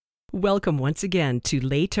Welcome once again to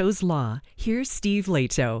Leto's Law. Here's Steve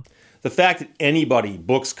Leto. The fact that anybody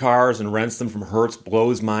books cars and rents them from Hertz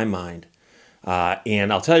blows my mind.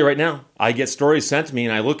 And I'll tell you right now, I get stories sent to me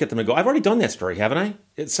and I look at them and go, I've already done that story, haven't I?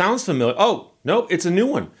 It sounds familiar. Oh, no, it's a new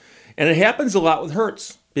one. And it happens a lot with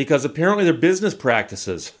Hertz because apparently their business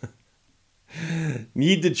practices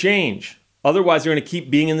need to change. Otherwise, they're going to keep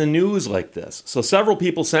being in the news like this. So several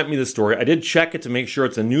people sent me this story. I did check it to make sure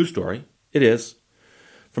it's a news story. It is.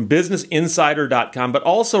 From BusinessInsider.com, but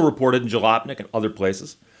also reported in Jalopnik and other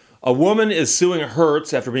places. A woman is suing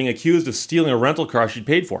Hertz after being accused of stealing a rental car she'd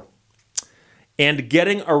paid for and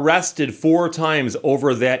getting arrested 4 times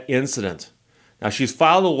over that incident. Now, she's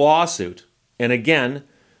filed a lawsuit, and again,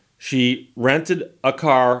 she rented a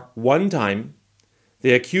car one time.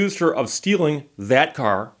 They accused her of stealing that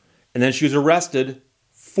car, and then she was arrested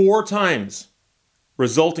 4 times,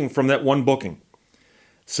 resulting from that one booking.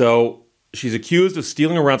 So she's accused of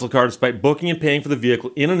stealing a rental car despite booking and paying for the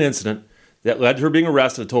vehicle in an incident that led to her being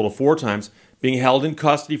arrested a total of 4 times, being held in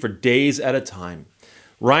custody for days at a time.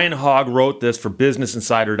 Ryan Hogg wrote this for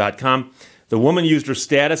BusinessInsider.com. The woman used her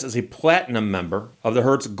status as a platinum member of the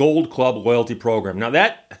Hertz Gold Club loyalty program. Now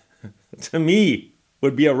that, to me,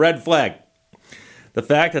 would be a red flag. The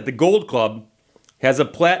fact that the Gold Club has a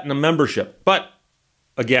platinum membership. But,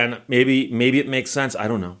 again, maybe it makes sense. I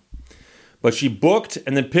don't know. But she booked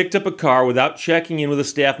and then picked up a car without checking in with a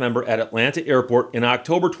staff member at Atlanta Airport in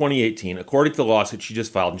October 2018, according to the lawsuit she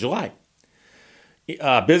just filed in July.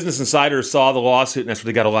 Business Insider saw the lawsuit, and that's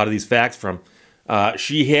where they got a lot of these facts from.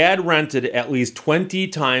 She had rented at least 20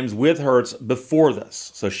 times with Hertz before this.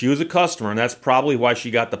 So she was a customer, and that's probably why she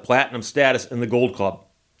got the platinum status in the Gold Club.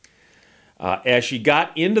 As she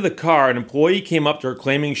got into the car, an employee came up to her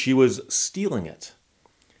claiming she was stealing it.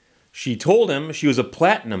 She told him she was a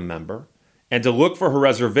platinum member and to look for her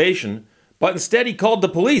reservation, but instead he called the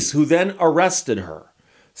police, who then arrested her.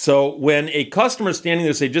 So when a customer standing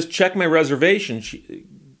there say, just check my reservation, she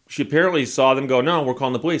apparently saw them go, no, we're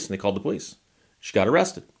calling the police, and they called the police. She got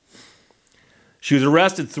arrested. She was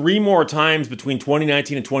arrested 3 more times between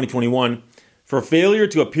 2019 and 2021 for failure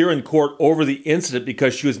to appear in court over the incident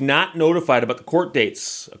because she was not notified about the court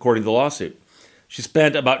dates, according to the lawsuit. She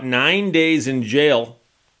spent about 9 days in jail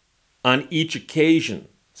on each occasion.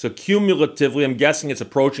 So cumulatively, I'm guessing it's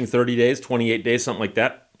approaching 30 days, 28 days, something like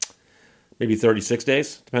that. Maybe 36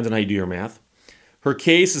 days. Depends on how you do your math. Her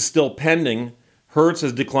case is still pending. Hertz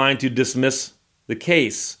has declined to dismiss the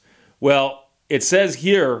case. Well, it says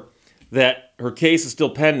here that her case is still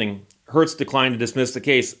pending. Hertz declined to dismiss the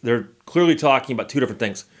case. They're clearly talking about 2 different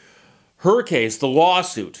things. Her case, the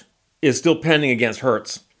lawsuit, is still pending against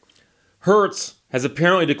Hertz. Hertz has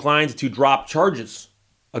apparently declined to drop charges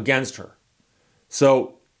against her.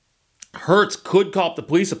 So Hertz could call up the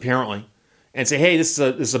police, apparently, and say, hey, this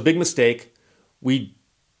is a big mistake. We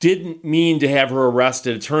didn't mean to have her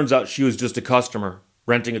arrested. It turns out she was just a customer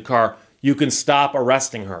renting a car. You can stop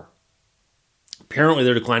arresting her. Apparently,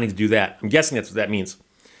 they're declining to do that. I'm guessing that's what that means.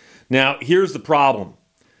 Now, here's the problem.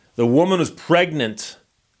 The woman was pregnant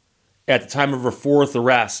at the time of her 4th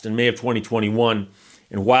arrest in May of 2021,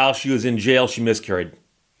 and while she was in jail, she miscarried.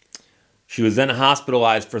 She was then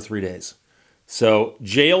hospitalized for 3 days. So,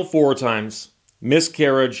 jail 4 times,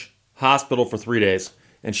 miscarriage, hospital for 3 days.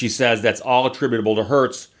 And she says that's all attributable to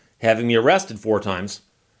Hertz having me arrested 4 times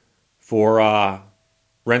for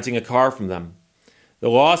renting a car from them. The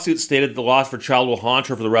lawsuit stated the loss of her child will haunt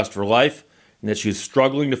her for the rest of her life and that she is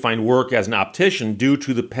struggling to find work as an optician due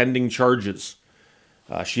to the pending charges.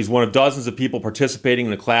 She's one of dozens of people participating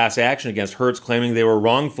in a class action against Hertz claiming they were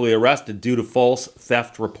wrongfully arrested due to false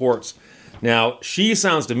theft reports. Now, she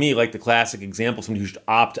sounds to me like the classic example of somebody who should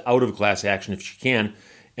opt out of a class action if she can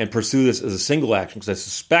and pursue this as a single action, because I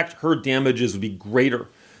suspect her damages would be greater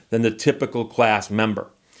than the typical class member.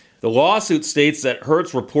 The lawsuit states that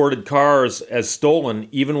Hertz reported cars as stolen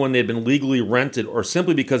even when they had been legally rented or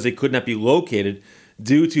simply because they could not be located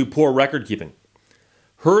due to poor record keeping.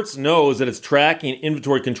 Hertz knows that its tracking and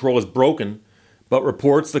inventory control is broken, but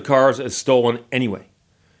reports the cars as stolen anyway.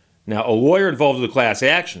 Now, a lawyer involved with the class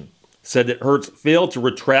action said that Hertz failed to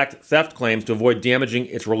retract theft claims to avoid damaging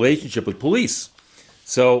its relationship with police.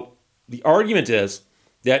 So the argument is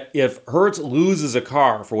that if Hertz loses a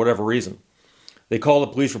car for whatever reason, they call the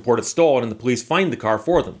police, report it stolen, and the police find the car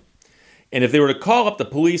for them. And if they were to call up the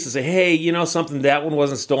police and say, hey, you know something, that one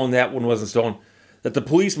wasn't stolen, that the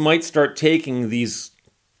police might start taking these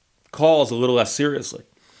calls a little less seriously.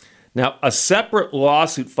 Now, a separate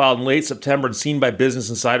lawsuit filed in late September and seen by Business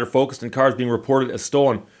Insider focused on cars being reported as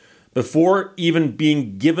stolen before even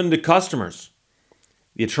being given to customers.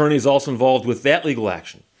 The attorney is also involved with that legal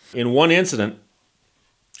action. In one incident,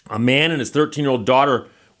 A man and his 13-year-old daughter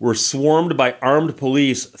were swarmed by armed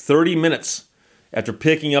police 30 minutes after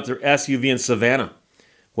picking up their SUV in Savannah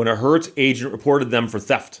when a Hertz agent reported them for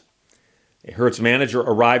theft. A Hertz manager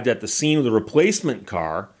arrived at the scene with a replacement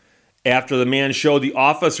car after the man showed the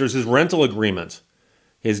officers his rental agreement.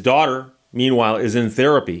 His daughter, meanwhile, is in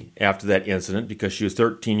therapy after that incident because she was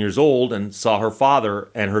 13 years old and saw her father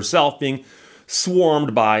and herself being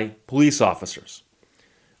swarmed by police officers.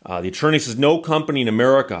 The attorney says no company in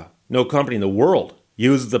America, no company in the world,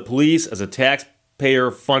 uses the police as a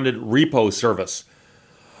taxpayer-funded repo service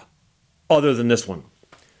other than this one.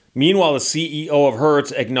 Meanwhile, the CEO of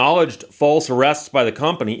Hertz acknowledged false arrests by the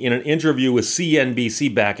company in an interview with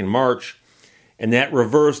CNBC back in March, and that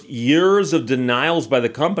reversed years of denials by the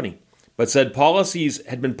company, but said policies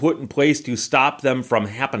had been put in place to stop them from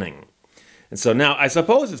happening. And so now I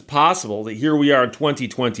suppose it's possible that here we are in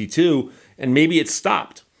 2022, and maybe it's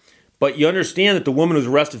stopped. But you understand that the woman was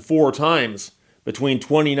arrested 4 times between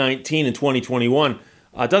 2019 and 2021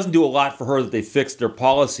 doesn't do a lot for her that they fixed their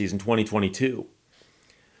policies in 2022.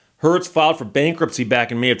 Hertz filed for bankruptcy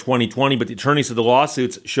back in May of 2020, but the attorney said the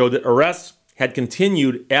lawsuits showed that arrests had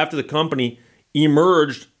continued after the company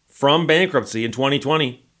emerged from bankruptcy in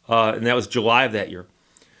 2020, and that was July of that year.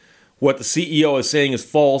 What the CEO is saying is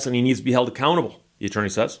false, and he needs to be held accountable, the attorney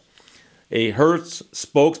says. A Hertz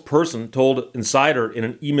spokesperson told Insider in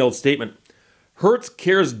an emailed statement, Hertz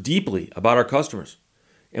cares deeply about our customers,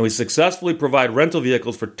 and we successfully provide rental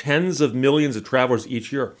vehicles for tens of millions of travelers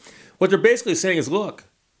each year. What they're basically saying is, look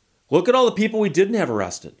at all the people we didn't have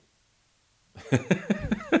arrested.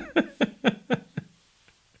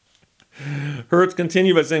 Hertz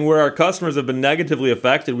continued by saying, where our customers have been negatively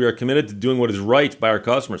affected, we are committed to doing what is right by our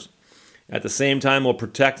customers. At the same time, we'll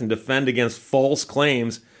protect and defend against false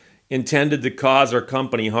claims intended to cause our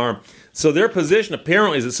company harm. So their position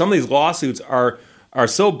apparently is that some of these lawsuits are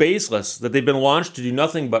so baseless that they've been launched to do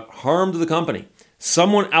nothing but harm to the company.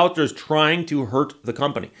 Someone out there is trying to hurt the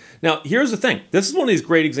company. Now, here's the thing. This is one of these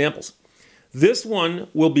great examples. This one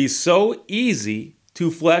will be so easy to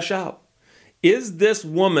flesh out. Is this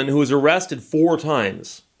woman who was arrested 4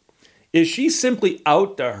 times, is she simply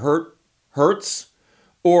out to hurt Hertz,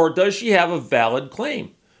 or does she have a valid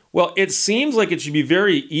claim? Well, it seems like it should be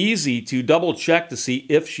very easy to double check to see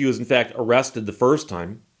if she was in fact arrested the first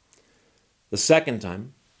time, the second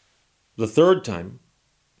time, the third time,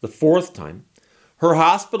 the 4th time. Her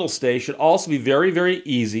hospital stay should also be very, very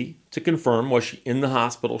easy to confirm. Was she in the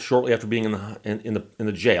hospital shortly after being in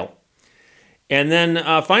the jail? And then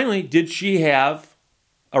finally, did she have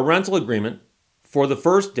a rental agreement for the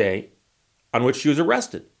first day on which she was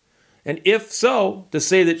arrested? And if so, to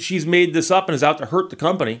say that she's made this up and is out to hurt the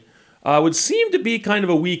company would seem to be kind of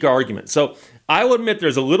a weak argument. So I will admit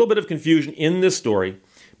there's a little bit of confusion in this story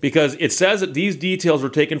because it says that these details were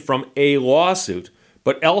taken from a lawsuit,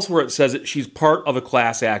 but elsewhere it says that she's part of a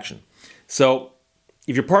class action. So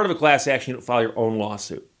if you're part of a class action, you don't file your own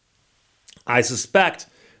lawsuit. I suspect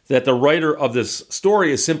that the writer of this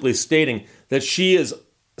story is simply stating that she is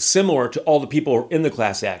similar to all the people who are in the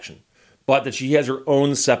class action, but that she has her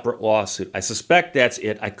own separate lawsuit. I suspect that's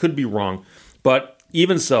it. I could be wrong. But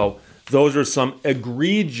even so, those are some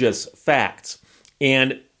egregious facts.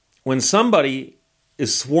 And when somebody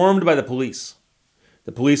is swarmed by the police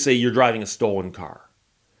say you're driving a stolen car.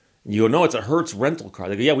 And you go, no, it's a Hertz rental car.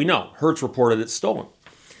 They go, yeah, we know. Hertz reported it's stolen.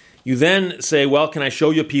 You then say, well, can I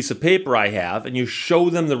show you a piece of paper I have? And you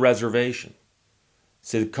show them the reservation.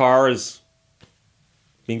 Say the car is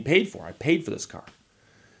being paid for. I paid for this car.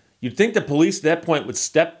 You'd think the police at that point would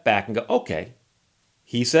step back and go, okay,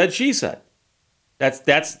 he said, she said. That's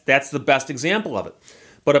the best example of it.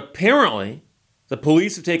 But apparently, the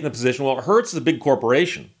police have taken the position, well, Hertz is a big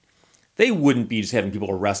corporation. They wouldn't be just having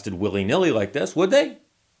people arrested willy-nilly like this, would they?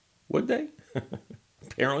 Would they?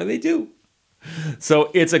 Apparently they do.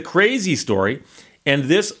 So it's a crazy story. And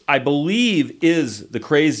this, I believe, is the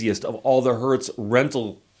craziest of all the Hertz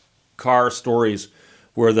rental car stories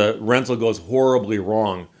where the rental goes horribly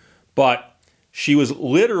wrong. But she was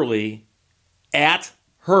literally at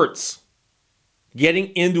Hertz getting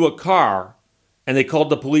into a car, and they called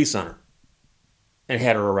the police on her and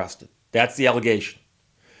had her arrested. That's the allegation.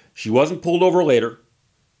 She wasn't pulled over later.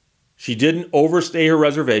 She didn't overstay her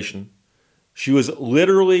reservation. She was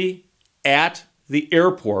literally at the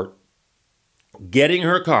airport getting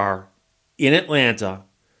her car in Atlanta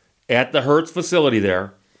at the Hertz facility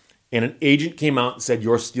there, and an agent came out and said,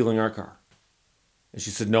 you're stealing our car. And she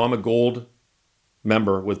said, no, I'm a gold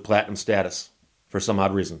member with platinum status for some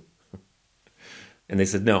odd reason. And they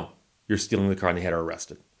said, no, you're stealing the car, and they had her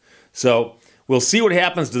arrested. So We'll see what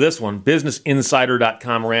happens to this one.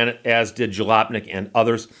 BusinessInsider.com ran it, as did Jalopnik and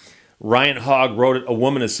others. Ryan Hogg wrote it. A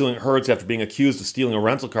woman is suing Hertz after being accused of stealing a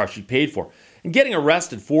rental car she paid for and getting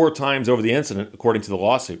arrested 4 times over the incident, according to the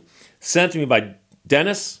lawsuit. Sent to me by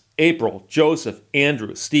Dennis, April, Joseph,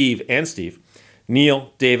 Andrew, Steve,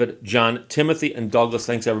 Neil, David, John, Timothy, and Douglas.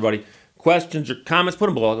 Thanks, everybody. Questions or comments, put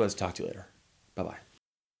them below. Let's talk to you later. Bye-bye.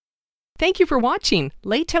 Thank you for watching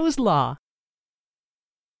Lehto's Law.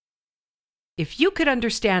 If you could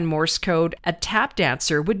understand Morse code, a tap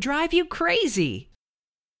dancer would drive you crazy.